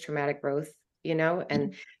post-traumatic growth,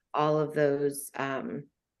 and all of those, the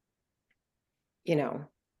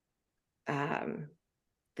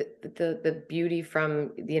beauty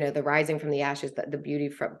from, the rising from the ashes, the beauty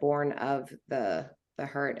born of the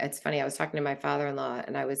hurt. It's funny. I was talking to my father-in-law,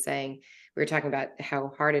 and I was saying, we were talking about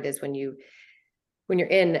how hard it is when you're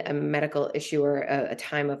in a medical issue or a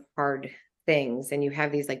time of hard things, and you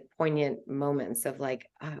have these like poignant moments of like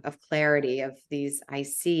of clarity, of these, I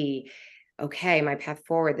see, okay, my path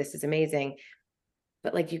forward, this is amazing.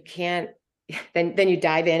 But like, you can't, then you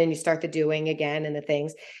dive in and you start the doing again and the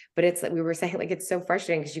things. But it's like we were saying, like, it's so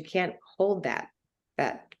frustrating because you can't hold that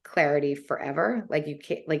clarity forever. Like you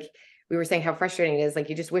can't, like we were saying how frustrating it is. Like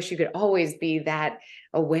you just wish you could always be that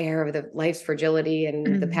aware of the life's fragility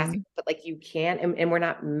and the past, but like you can't, and we're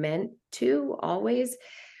not meant to always.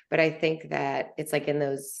 But I think that it's like in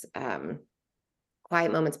those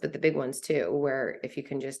quiet moments, but the big ones too, where if you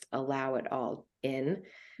can just allow it all in,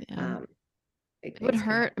 it would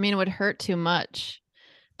hurt. I mean, it would hurt too much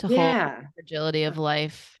to hold the fragility of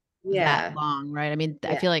life that long, right? I mean,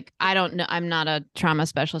 I feel like, I don't know, I'm not a trauma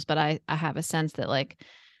specialist, but I have a sense that like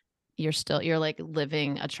you're like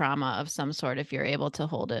living a trauma of some sort if you're able to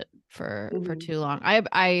hold it for too long.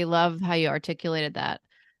 I love how you articulated that,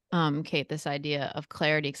 Kate, this idea of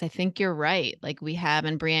clarity, because I think you're right. Like we have,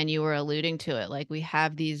 and Brianne, you were alluding to it, like we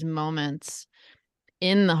have these moments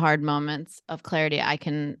in the hard moments of clarity. I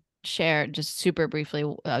can share just super briefly.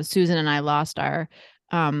 Susan and I lost our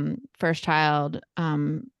first child.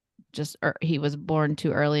 He was born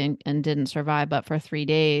too early and didn't survive, but for 3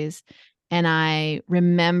 days. And I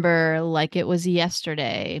remember like it was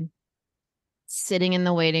yesterday, sitting in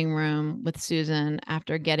the waiting room with Susan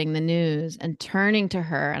after getting the news and turning to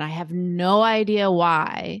her, and I have no idea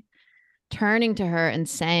why, turning to her and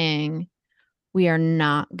saying, we are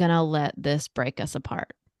not going to let this break us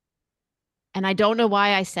apart. And I don't know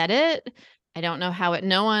why I said it. I don't know how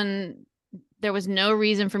there was no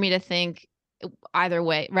reason for me to think either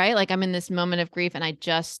way, right? Like I'm in this moment of grief,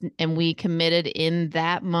 and we committed in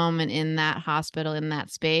that moment, in that hospital, in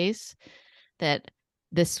that space, that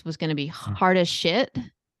this was going to be hard as shit,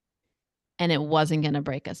 and it wasn't going to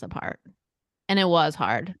break us apart. And it was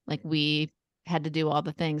hard. Like we had to do all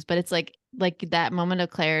the things, but it's like that moment of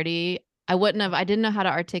clarity. I didn't know how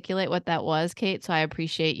to articulate what that was, Kate. So I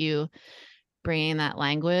appreciate you bringing that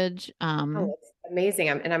language. It's amazing.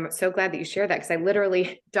 I'm so glad that you shared that, because I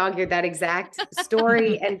literally dog-eared that exact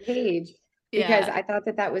story and page, because I thought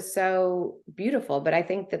that was so beautiful. But I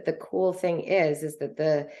think that the cool thing is that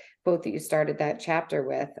the quote that you started that chapter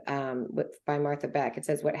with by Martha Beck, it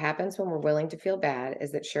says, what happens when we're willing to feel bad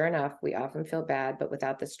is that sure enough, we often feel bad, but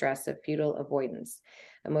without the stress of futile avoidance.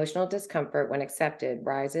 Emotional discomfort, when accepted,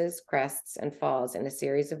 rises, crests, and falls in a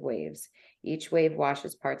series of waves. Each wave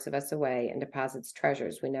washes parts of us away and deposits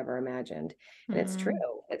treasures we never imagined. And it's true.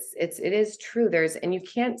 It is true. And you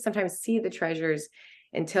can't sometimes see the treasures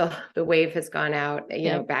until the wave has gone out,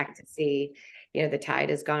 back to sea, the tide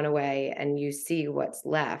has gone away and you see what's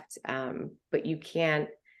left. But you can't,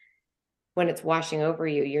 when it's washing over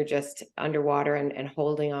you, you're just underwater and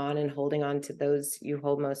holding on to those you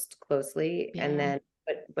hold most closely. And then,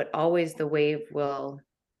 but always the wave will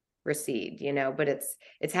recede, but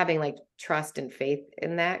it's having like trust and faith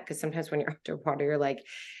in that. Because sometimes when you're underwater, you're like,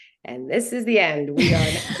 and this is the end, we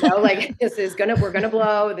are like, we're gonna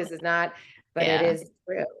blow, this is not, but it is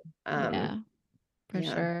true. For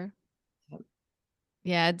Yeah. sure. Yep.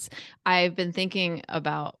 Yeah, I've been thinking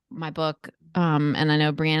about my book. And I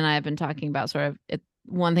know Brianne and I have been talking about sort of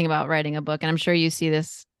one thing about writing a book, and I'm sure you see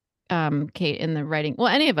this, Kate, in the writing. Well,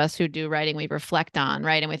 any of us who do writing, we reflect on,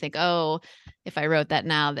 right? And we think, oh, if I wrote that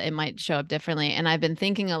now, that it might show up differently. And I've been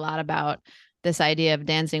thinking a lot about this idea of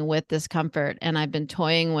dancing with discomfort. And I've been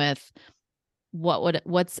toying with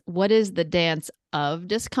what is the dance of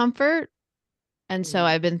discomfort? And so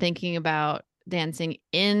I've been thinking about dancing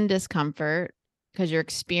in discomfort because you're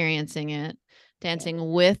experiencing it.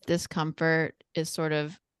 Dancing with discomfort is sort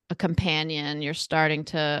of a companion. You're starting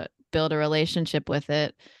to build a relationship with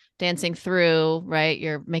it. Dancing through, right?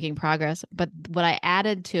 You're making progress. But what I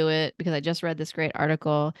added to it, because I just read this great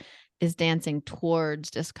article, is dancing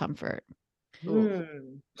towards discomfort.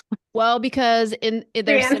 Mm. Well, because there's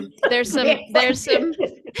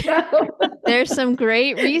some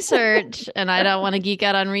great research, and I don't want to geek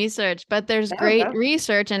out on research, but there's great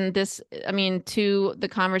research, and this, I mean, to the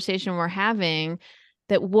conversation we're having,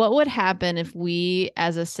 that what would happen if we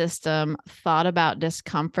as a system thought about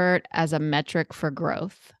discomfort as a metric for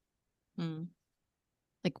growth?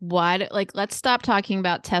 Like, why? Let's stop talking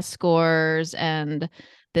about test scores and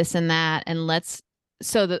this and that, and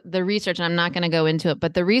so the research, and I'm not going to go into it,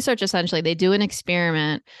 but the research, essentially, they do an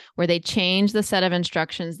experiment where they change the set of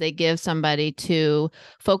instructions they give somebody to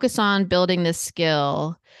focus on building this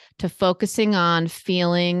skill to focusing on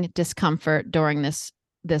feeling discomfort during this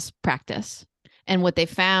practice. And what they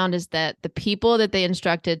found is that the people that they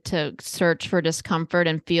instructed to search for discomfort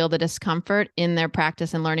and feel the discomfort in their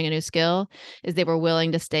practice and learning a new skill is they were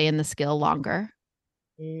willing to stay in the skill longer.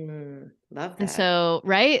 Love that. And so,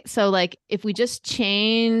 right? So like if we just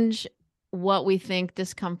change what we think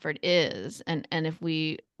discomfort is, and if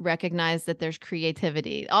we recognize that there's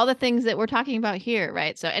creativity, all the things that we're talking about here,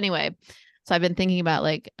 right? So anyway, so I've been thinking about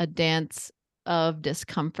like a dance of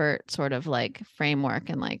discomfort sort of like framework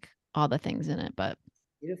and like all the things in it, but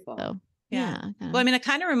beautiful. So, yeah. Well, I mean, it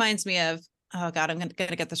kind of reminds me of, oh God, I'm going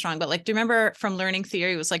to get this wrong, but like, do you remember from learning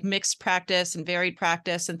theory, it was like mixed practice and varied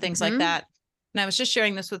practice and things like that. And I was just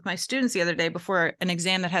sharing this with my students the other day before an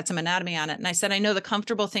exam that had some anatomy on it. And I said, I know the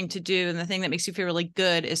comfortable thing to do and the thing that makes you feel really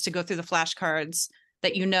good is to go through the flashcards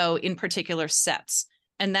that you know in particular sets.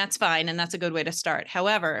 And that's fine. And that's a good way to start.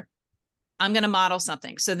 However, I'm going to model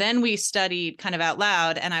something. So then we studied kind of out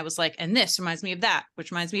loud. And I was like, and this reminds me of that, which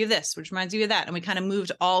reminds me of this, which reminds me of that. And we kind of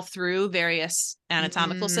moved all through various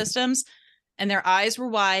anatomical systems. And their eyes were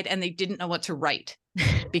wide and they didn't know what to write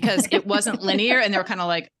because it wasn't linear. And they were kind of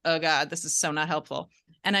like, oh God, this is so not helpful.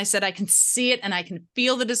 And I said, I can see it and I can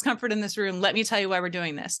feel the discomfort in this room. Let me tell you why we're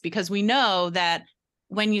doing this, because we know that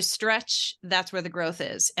when you stretch, that's where the growth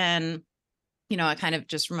is. And, you know, it kind of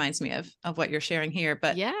just reminds me of what you're sharing here,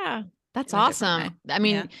 but yeah, that's awesome. I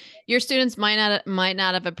mean, your students might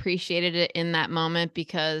not have appreciated it in that moment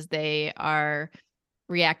because they are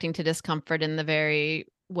reacting to discomfort in the very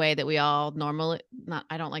way that we all normally,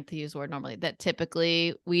 I don't like to use the word normally, that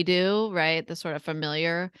typically we do, right? The sort of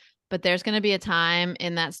familiar, but there's going to be a time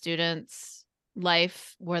in that student's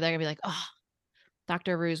life where they're gonna be like, oh,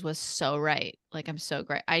 Dr. Ruse was so right. Like, I'm so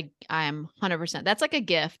great. I am 100%. That's like a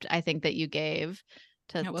gift, I think, that you gave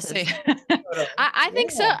to, we'll see. I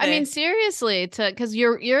think so. I mean, seriously, because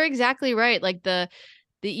you're exactly right. Like the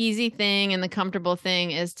easy thing and the comfortable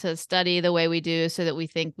thing is to study the way we do so that we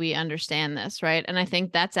think we understand this, right? And I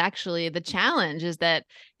think that's actually the challenge, is that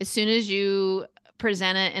as soon as you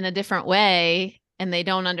present it in a different way and they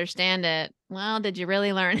don't understand it, well, did you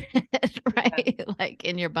really learn it, right? Like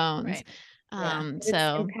in your bones. Right. It's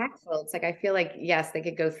So impactful. It's like, I feel like, yes, they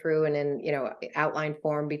could go through and in, you know, outline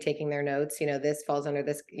form, be taking their notes, you know, this falls under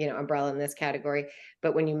this, you know, umbrella in this category.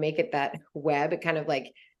 But when you make it that web, it kind of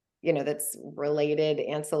like, you know, that's related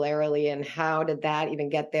ancillarily, and how did that even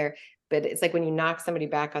get there? But it's like when you knock somebody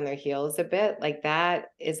back on their heels a bit, like that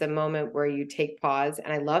is a moment where you take pause.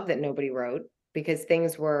 And I love that nobody wrote, because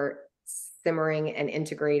things were simmering and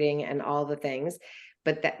integrating and all the things.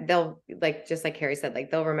 But that they'll, like, just like Carey said, like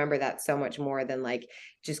they'll remember that so much more than like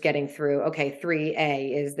just getting through, okay,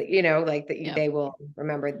 3A is that, you know, like that. They will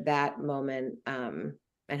remember that moment, and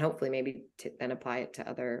hopefully maybe to then apply it to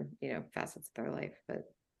other, you know, facets of their life. But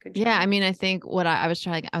good job. yeah, I mean, I think what I was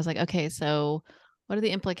like, okay, so what are the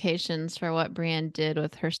implications for what Brianne did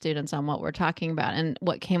with her students on what we're talking about? And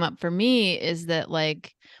what came up for me is that,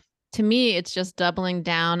 like, to me, it's just doubling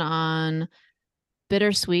down on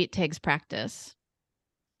bittersweet takes practice.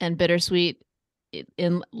 And bittersweet,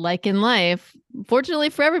 in life, fortunately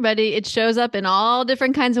for everybody, it shows up in all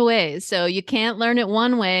different kinds of ways. So you can't learn it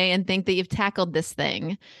one way and think that you've tackled this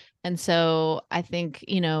thing. And so I think,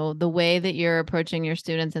 the way that you're approaching your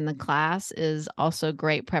students in the class is also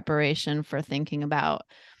great preparation for thinking about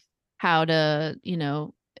how to,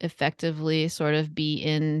 effectively sort of be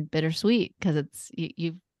in Bittersweet, because it's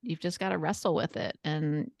you've just got to wrestle with it,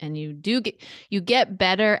 and you get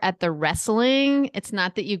better at the wrestling. It's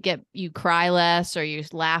not that you cry less or you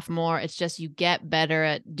laugh more. It's just you get better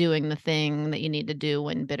at doing the thing that you need to do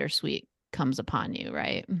when Bittersweet comes upon you,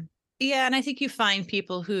 right? Yeah. And I think you find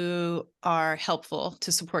people who are helpful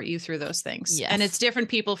to support you through those things. Yes. And it's different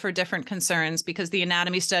people for different concerns, because the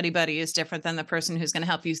anatomy study buddy is different than the person who's going to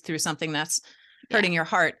help you through something that's hurting your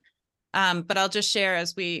heart. But I'll just share,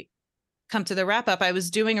 as we come to the wrap up, I was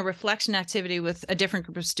doing a reflection activity with a different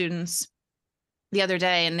group of students the other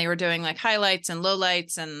day, and they were doing like highlights and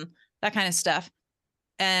lowlights and that kind of stuff.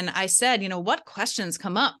 And I said, what questions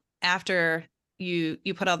come up after you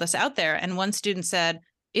put all this out there? And one student said,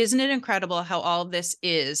 isn't it incredible how all of this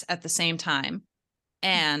is at the same time?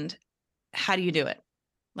 And how do you do it?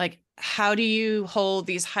 Like, how do you hold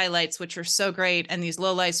these highlights, which are so great, and these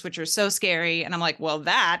lowlights, which are so scary? And I'm like, well,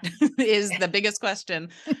 that is the biggest question.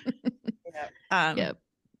 Yep.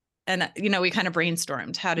 And, we kind of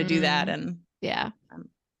brainstormed how to do that. And yeah,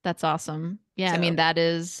 that's awesome. Yeah. So, I mean, that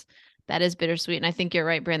is Bittersweet. And I think you're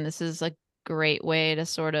right, Brianne. This is a great way to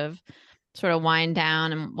sort of wind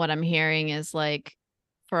down. And what I'm hearing is, like,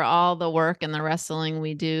 for all the work and the wrestling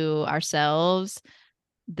we do ourselves,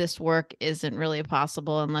 this work isn't really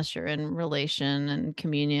possible unless you're in relation and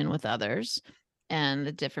communion with others, and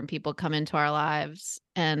the different people come into our lives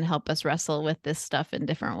and help us wrestle with this stuff in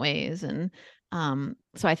different ways. And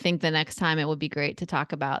so I think the next time it would be great to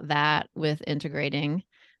talk about that with integrating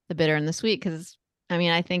the bitter and the sweet. Because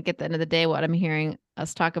I think at the end of the day, what I'm hearing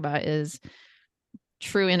us talk about is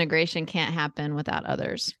true integration can't happen without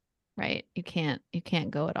others, right? You can't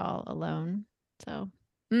go it all alone. So,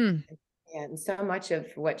 Yeah, and so much of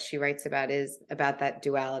what she writes about is about that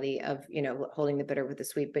duality of, holding the bitter with the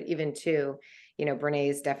sweet, but even too,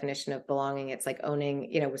 Brené's definition of belonging, it's like owning,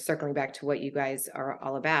 circling back to what you guys are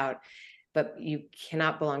all about, but you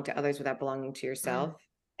cannot belong to others without belonging to yourself.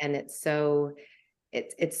 And it's so,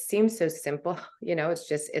 it seems so simple, it's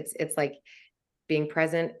just, it's like being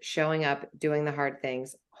present, showing up, doing the hard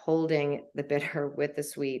things, holding the bitter with the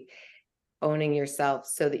sweet, owning yourself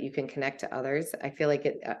so that you can connect to others. I feel like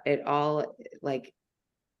it all like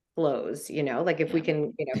flows, like if we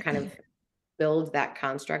can, kind of build that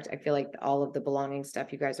construct, I feel like all of the belonging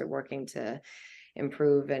stuff you guys are working to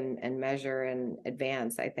improve and measure and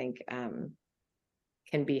advance, I think,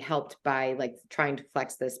 can be helped by like trying to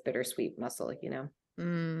flex this bittersweet muscle,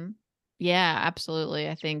 Yeah, absolutely.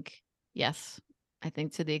 I think, yes. I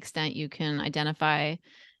think to the extent you can identify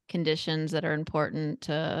conditions that are important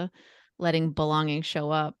to letting belonging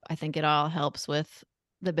show up, I think it all helps with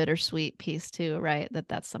the bittersweet piece too, right?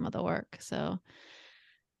 That's some of the work. So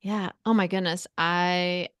yeah. Oh my goodness.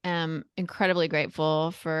 I am incredibly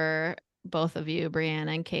grateful for both of you,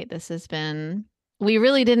 Brianne and Kate. We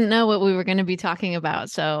really didn't know what we were going to be talking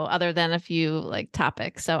about. So other than a few like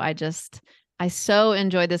topics. So I so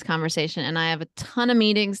enjoyed this conversation, and I have a ton of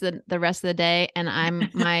meetings the rest of the day.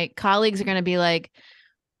 And my colleagues are going to be like,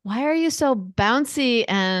 why are you so bouncy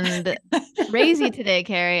and crazy today,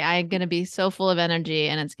 Carey? I'm going to be so full of energy,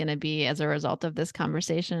 and it's going to be as a result of this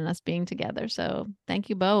conversation and us being together. So thank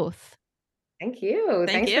you both. Thank you. Thank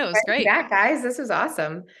Thanks you. for It was great. back, guys. This was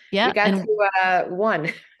awesome. Yeah. We got to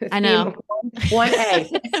one. I know.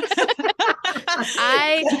 1A.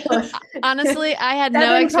 Honestly, I had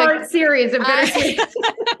no expectation. Series of Bittersweet.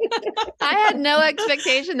 I had no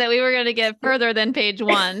expectation that we were going to get further than page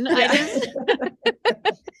 1.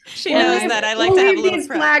 She knows that I like to have a little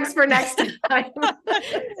flags for next time.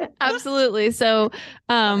 Absolutely. So,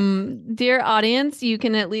 dear audience, you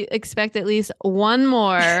can expect at least one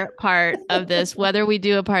more part of this. Whether we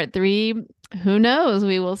do a part 3, who knows?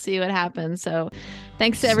 We will see what happens. So,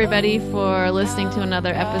 thanks to everybody for listening to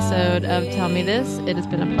another episode of Tell Me This. It has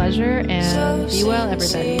been a pleasure, and be well,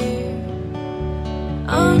 everybody.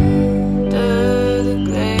 Under the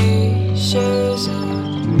glaciers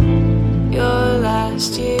of your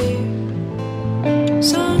last year,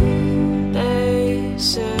 someday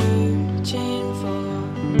searching for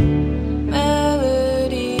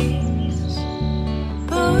melodies,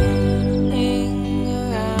 burning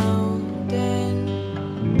around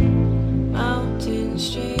in mountain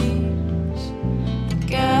streams, the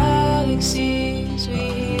galaxies we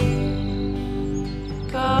hear,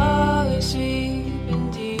 colors we've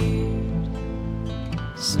endeared.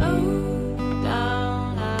 Slow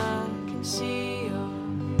down, I can see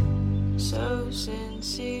you're so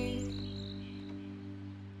sincere.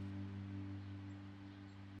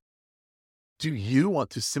 Do you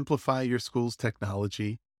want to simplify your school's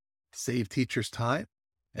technology, save teachers time,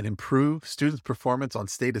 and improve students' performance on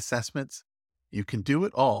state assessments? You can do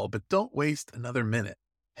it all, but don't waste another minute.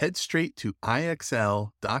 Head straight to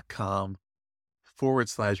ixl.com/BE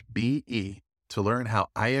to learn how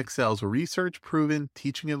IXL's research-proven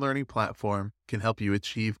teaching and learning platform can help you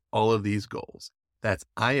achieve all of these goals. That's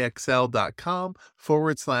IXL.com/BE.